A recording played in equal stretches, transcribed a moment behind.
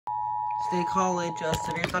State College,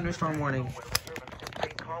 severe thunderstorm warning.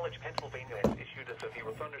 State College, Pennsylvania has issued a severe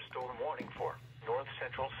thunderstorm warning for North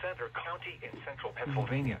Central Center County in central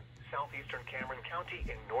Pennsylvania, southeastern Cameron County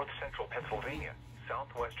in north central Pennsylvania,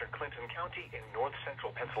 southwestern Clinton County in north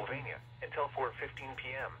central Pennsylvania until 4:15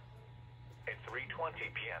 p.m. At 3:20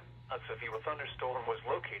 p.m., a severe thunderstorm was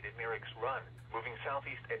located near X Run, moving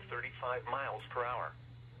southeast at 35 miles per hour.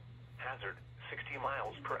 Hazard, 60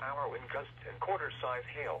 miles per hour wind gusts and quarter-size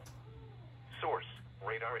hail. Source,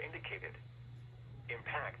 radar indicated.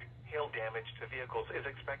 Impact, hail damage to vehicles is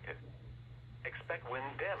expected. Expect wind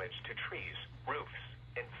damage to trees, roofs,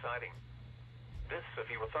 and siding. This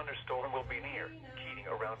severe thunderstorm will be near Keating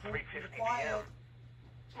around 3:50 p.m.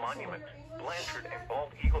 Monument, Blanchard and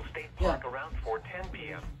Bald Eagle State Park around 4:10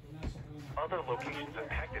 p.m. Other locations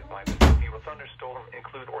impacted by the severe thunderstorm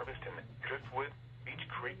include Orviston, Driftwood, Beach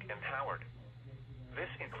Creek, and Howard. This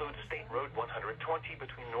includes State Road 120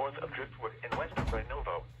 between north of Driftwood and west of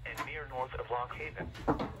Renovo and near north of Lock Haven.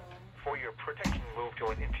 For your protection, move to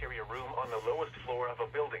an interior room on the lowest floor of a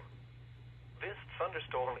building. This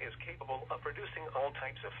thunderstorm is capable of producing all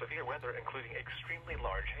types of severe weather, including extremely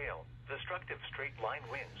large hail, destructive straight-line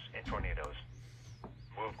winds, and tornadoes.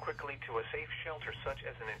 Move quickly to a safe shelter such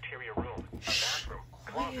as an interior room, a bathroom,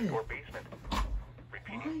 closet, or basement.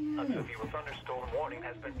 Repeating, a severe thunderstorm warning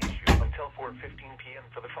has been issued until 4:15 p.m.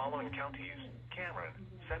 for the following counties: Cameron,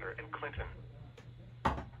 Center, and Clinton.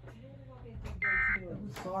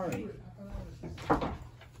 Sorry.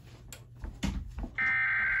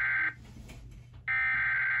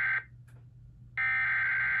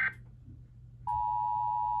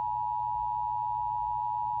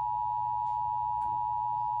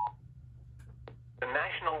 The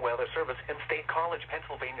National Weather Service in State College,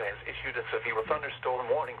 Pennsylvania has issued a severe thunderstorm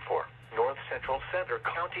warning for North Central Center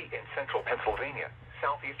County in central Pennsylvania,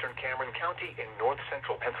 southeastern Cameron County in north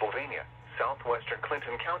central Pennsylvania, southwestern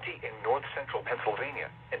Clinton County in north central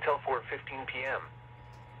Pennsylvania until 4:15 p.m.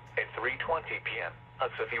 At 3:20 p.m., a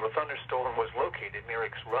severe thunderstorm was located near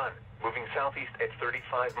X Run, moving southeast at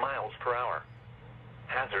 35 miles per hour.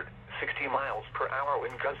 Hazard, 60 miles per hour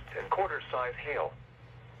wind gusts and quarter-size hail.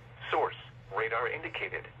 Source, radar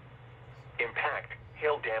indicated. Impact,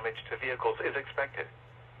 hail damage to vehicles is expected.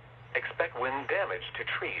 Expect wind damage to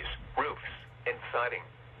trees, roofs, and siding.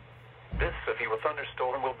 This severe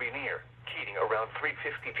thunderstorm will be near Keating around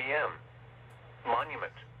 3:50 p.m.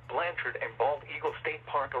 Monument, Blanchard and Bald Eagle State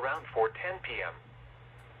Park around 4:10 p.m.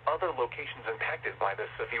 Other locations impacted by this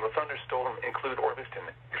severe thunderstorm include Orviston,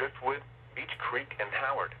 Driftwood, Beach Creek, and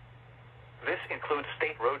Howard. This includes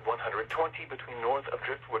State Road 120 between north of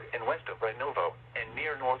Driftwood and west of Renovo and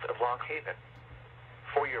near north of Lock Haven.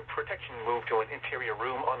 For your protection, move to an interior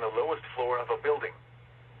room on the lowest floor of a building.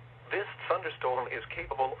 This thunderstorm is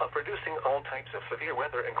capable of producing all types of severe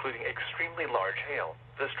weather, including extremely large hail,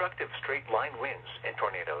 destructive straight-line winds, and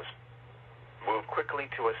tornadoes. Move quickly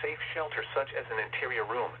to a safe shelter such as an interior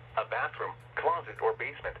room, a bathroom, closet, or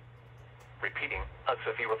basement. Repeating, a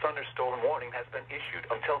severe thunderstorm warning has been issued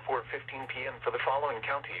until 4:15 p.m. for the following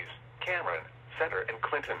counties: Cameron, Center, and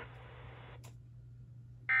Clinton.